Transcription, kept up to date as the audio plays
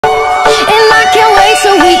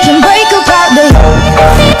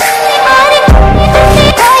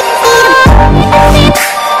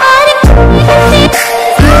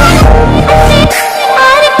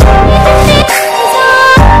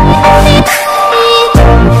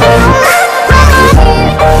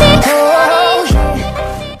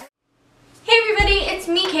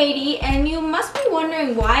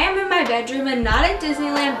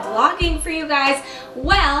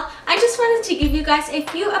guys a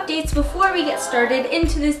few updates before we get started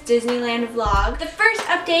into this Disneyland vlog. The first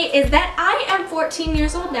update is that I am 14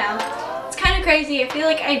 years old now. It's kind of crazy. I feel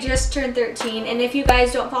like I just turned 13, and if you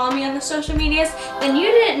guys don't follow me on the social medias, then you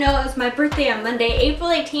didn't know it was my birthday on Monday, April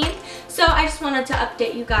 18th. So I just wanted to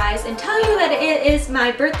update you guys and tell you that it is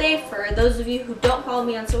my birthday for those of you who don't follow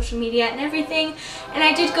me on social media and everything. And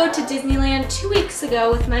I did go to Disneyland 2 weeks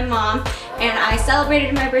ago with my mom, and I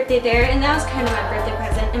celebrated my birthday there, and that was kind of my birthday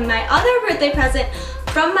present. And my other birthday present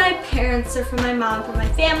from my parents, or from my mom, from my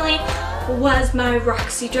family, was my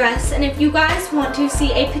Roxy dress. And if you guys want to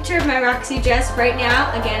see a picture of my Roxy dress right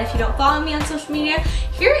now, again, if you don't follow me on social media,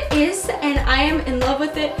 here it is, and I am in love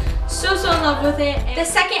with it. So in love with it. The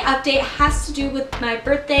second update has to do with my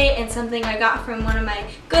birthday and something I got from one of my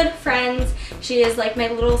good friends. She is like my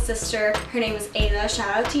little sister. Her name is Ava. Shout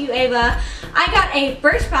out to you, Ava. I got a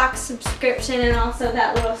Birchbox subscription and also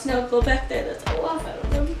that little snow globe back there. That's off. I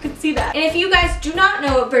don't know if you can see that. And if you guys do not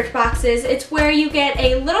know what Birchbox is, it's where you get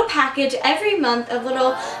a little package every month of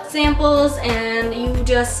little samples, and you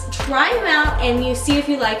just try them out and you see if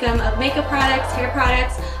you like them, of makeup products, hair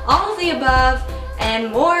products, all of the above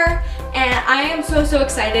and more. And I am so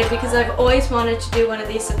excited because I've always wanted to do one of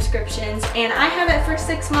these subscriptions, and I have it for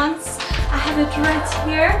 6 months. I have it right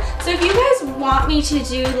here. So if you guys want me to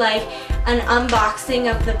do like an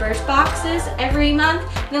unboxing of the Birchboxes every month,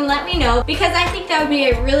 then let me know, because I think that would be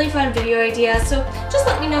a really fun video idea. So just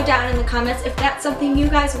let me know down in the comments if that's something you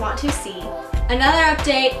guys want to see. Another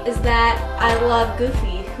update is that I love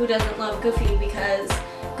Goofy. Who doesn't love Goofy? Because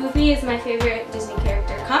Goofy is my favorite Disney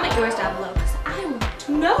character. Comment yours down below because I want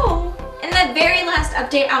to know. And the very last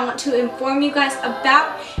update I want to inform you guys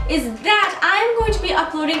about is that I'm going to be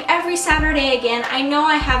uploading every Saturday again. I know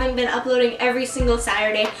I haven't been uploading every single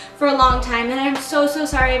Saturday for a long time, and I'm so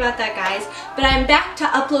sorry about that, guys. But I'm back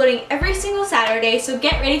to uploading every single Saturday, so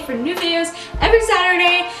get ready for new videos every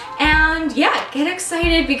Saturday. And yeah, get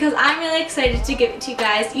excited because I'm really excited to give it to you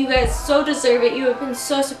guys. You guys so deserve it. You have been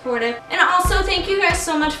so supportive. And also, thank you guys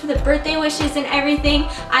so much for the birthday wishes and everything.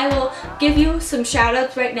 I will give you some shout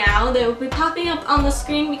outs right now. They will be popping up on the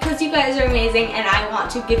screen because you guys are amazing, and I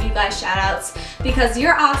want to give you guys shout outs because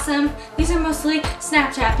you're awesome. These are mostly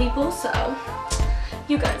Snapchat people, so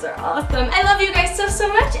you guys are awesome. I love you guys so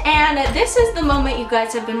much, and this is the moment you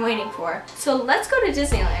guys have been waiting for. So let's go to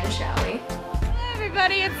Disneyland, shall we?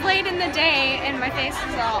 Everybody, it's late in the day and my face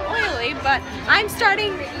is all oily, but I'm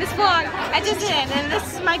starting this vlog at Disneyland, and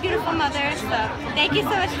this is my beautiful mother, so thank you so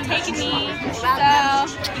much for taking me.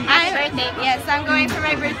 Happy birthday. Yes, I'm going for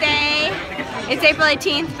my birthday. It's April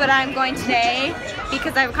 18th, but I'm going today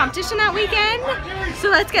because I have a competition that weekend. So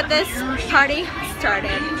let's get this party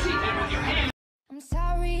started. I'm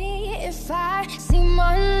sorry if I seem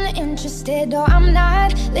uninterested, or I'm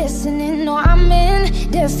not listening, or I'm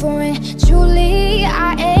indifferent. Truly,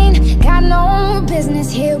 I ain't got no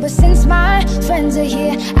business here, but since my friends are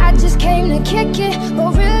here, I just came to kick it.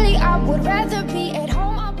 But really, I would rather be at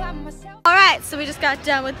home all by myself. Alright, so we just got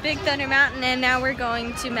done with Big Thunder Mountain, and now we're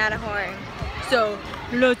going to Matterhorn. So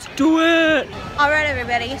let's do it! Alright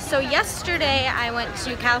everybody, so yesterday I went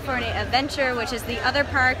to California Adventure, which is the other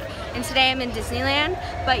park, and today I'm in Disneyland.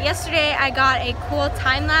 But yesterday I got a cool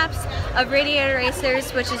time-lapse of Radiator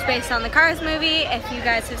Racers, which is based on the Cars movie, if you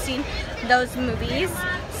guys have seen those movies.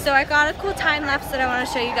 So I got a cool time-lapse that I want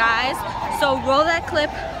to show you guys. So roll that clip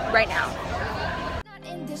right now.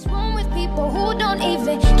 In this room with people who don't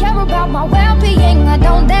even care about my well-being. I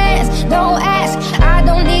don't dance, don't ask, I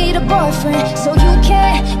don't need a boyfriend, so you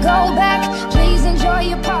can't go back. Please enjoy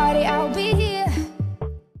your party, I'll be here.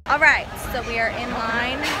 Alright, so we are in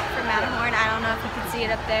line for Matterhorn. I don't know if you can see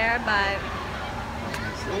it up there, but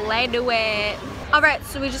let's do it. Alright,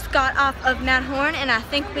 so we just got off of Matterhorn, and I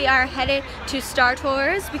think we are headed to Star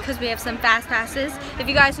Tours because we have some fast passes. If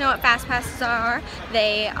you guys know what fast passes are,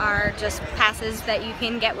 they are just passes that you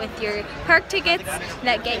can get with your park tickets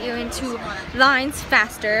that get you into lines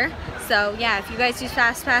faster. So yeah, if you guys use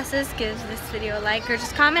fast passes, give this video a like or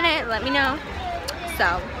just comment it and let me know.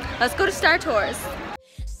 So let's go to Star Tours.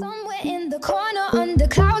 Somewhere in the corner under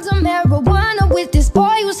clouds of marijuana, with this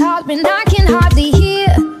boy who's hopping, I can hardly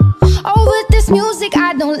hear. Over this music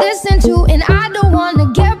I don't listen to, and I don't wanna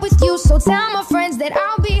get with you, so tell my friends that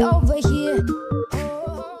I'll be over here.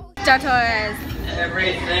 Star Tours.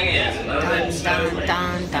 Everything is moving smoothly.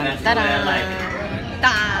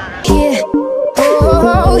 Here,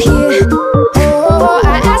 oh, here, oh,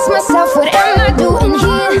 I ask myself, what am I doing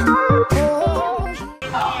here?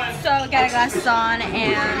 So got our glasses on,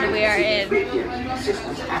 and we are in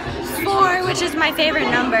 4, which is my favorite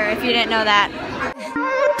number, if you didn't know that.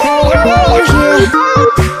 Oh,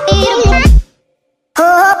 here.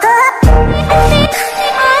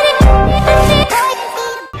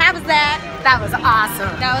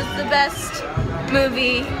 best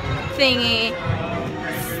movie thingy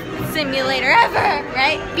simulator ever,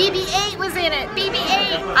 right? BB-8 was in it.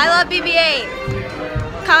 BB-8. I love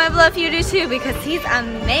BB-8. Comment below if you do too, because he's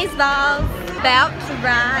amazeballs. About to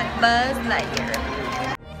ride Buzz Lightyear.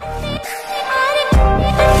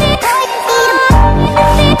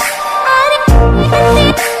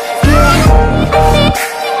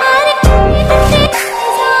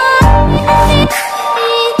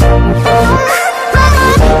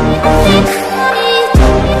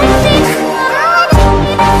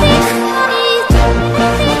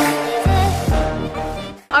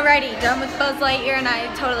 Alrighty, done with Buzz Lightyear, and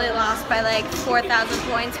I totally lost by like 4,000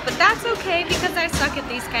 points, but that's okay because I suck at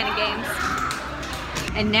these kind of games.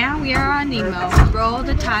 And now we are on Nemo. Roll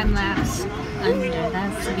the time lapse under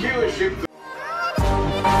the sea.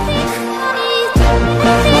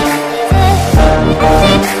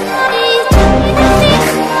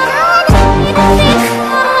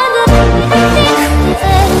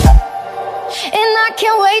 And I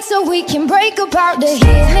can't wait so we can break apart to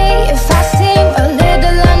hear me if I seem a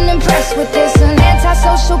little unimpressed with this. An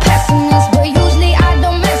antisocial pessimist, but usually I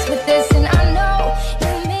don't mess with this. And I know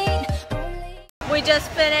you mean only. We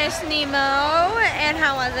just finished Nemo, and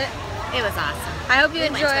how was it? It was awesome. I hope you We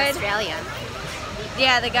went to enjoyed. Australia.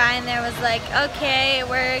 Yeah, the guy in there was like, okay,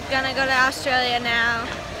 we're gonna go to Australia now.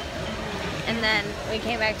 And then we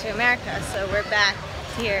came back to America, so we're back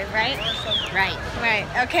here, right? Right. Right,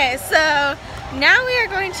 okay, so now we are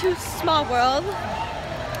going to Small World.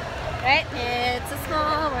 Right? It's a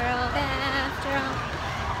small world after all.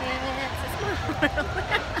 It's a small world.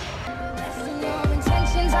 Your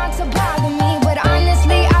intentions aren't to bother me, but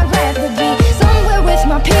honestly I'd rather be somewhere with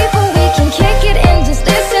my people. We can kick it and just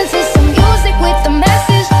listen to some music with the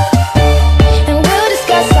message, and we'll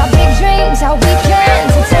discuss our big dreams, how we plan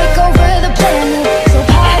to take over the planet. So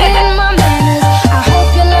pardon my manners, I hope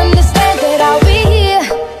you'll understand that I'll be here,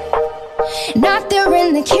 not there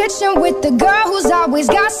in the kitchen with the girl who's always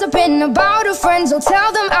gossiping about her friends. Oh,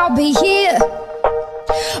 tell them I'll be here,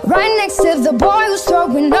 right next to the boy who's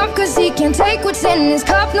throwing up cause he can't take what's in his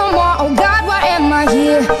cup no more. Oh God, why am I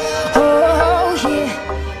here? Oh, here.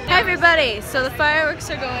 Hi everybody, so the fireworks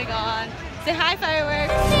are going on. Say hi,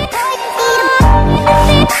 fireworks.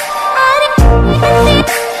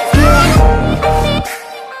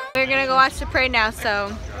 We're gonna go watch the parade now,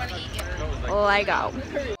 so let go.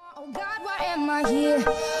 Oh God, why am I here?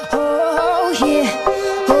 Oh, here.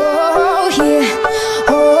 Oh, here.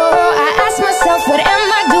 Oh, I ask myself, what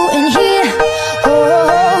am I doing here?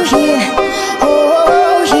 Oh, here.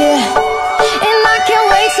 Oh, here. And I can't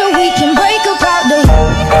wait so we can break apart the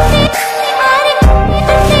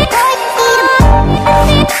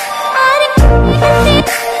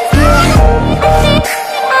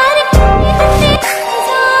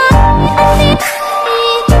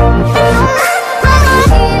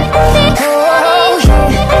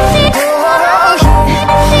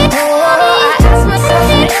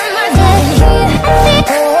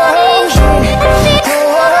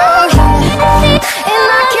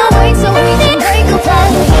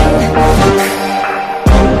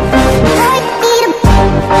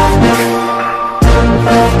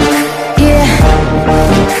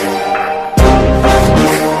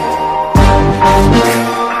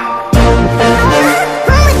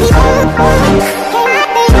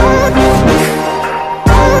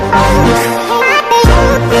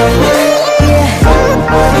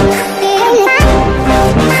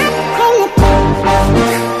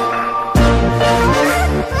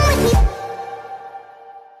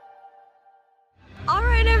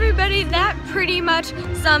Alright everybody, that pretty much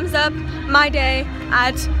sums up my day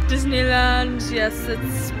at Disneyland. Yes,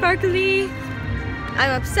 it's sparkly.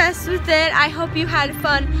 I'm obsessed with it. I hope you had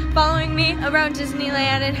fun following me around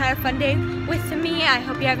Disneyland and had a fun day with me. I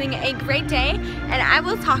hope you're having a great day, and I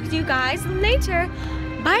will talk to you guys later.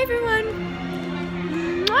 Bye everyone.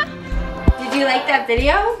 Mwah. Did you like that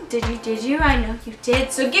video? Did you? I know you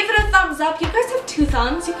did. So give it a thumbs up. You guys have 2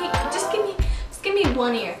 thumbs. You can just give me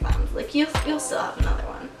one of your thumbs. Like you'll still have another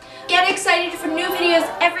one. Get excited for new videos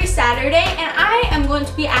every Saturday, and I am going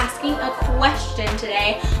to be asking a question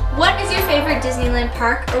today. What is your favorite Disneyland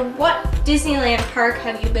park, or what Disneyland park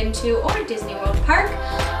have you been to, or Disney World park?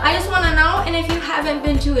 I just want to know, and if you haven't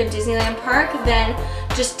been to a Disneyland park, then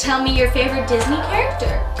just tell me your favorite Disney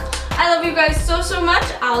character. I love you guys so much.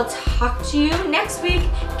 I'll talk to you next week.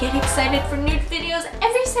 Get excited for new videos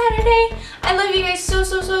every Saturday. I love you guys so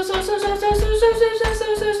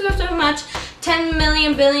much. 10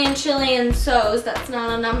 million billion trillion so's. That's not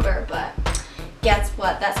a number, but guess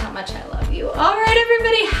what? That's how much I love you. All right,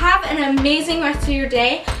 everybody, have an amazing rest of your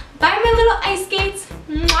day. Bye, my little ice skates.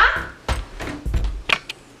 Mwah!